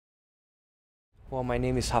Well, my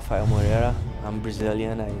name is Rafael Moreira. I'm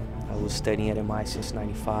Brazilian. I was studying at MI since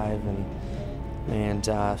 '95, and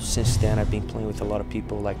since then I've been playing with a lot of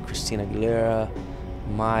people like Christina Aguilera,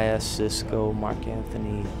 Maya, Cisco, Mark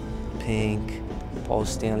Anthony, Pink, Paul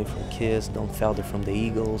Stanley from Kiss, Don Felder from the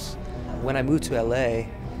Eagles. When I moved to LA,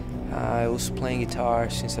 I was playing guitar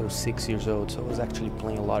since I was 6 years old, so I was actually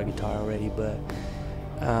playing a lot of guitar already, but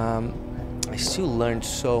I still learned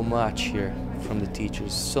so much here from the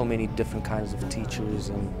teachers, so many different kinds of teachers,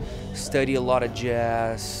 and study a lot of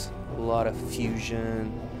jazz, a lot of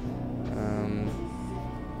fusion.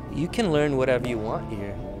 You can learn whatever you want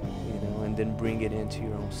here, and then bring it into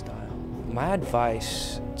your own style. My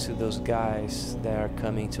advice to those guys that are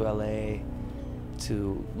coming to LA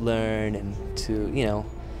to learn and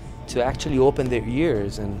to actually open their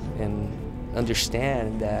ears and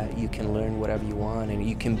understand that you can learn whatever you want and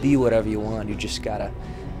you can be whatever you want. You just gotta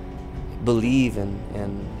believe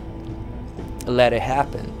and let it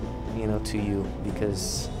happen, to you,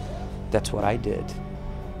 because that's what I did.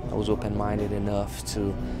 I was open-minded enough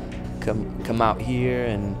to come out here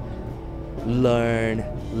and learn,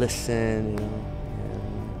 listen,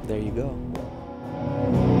 and there you go.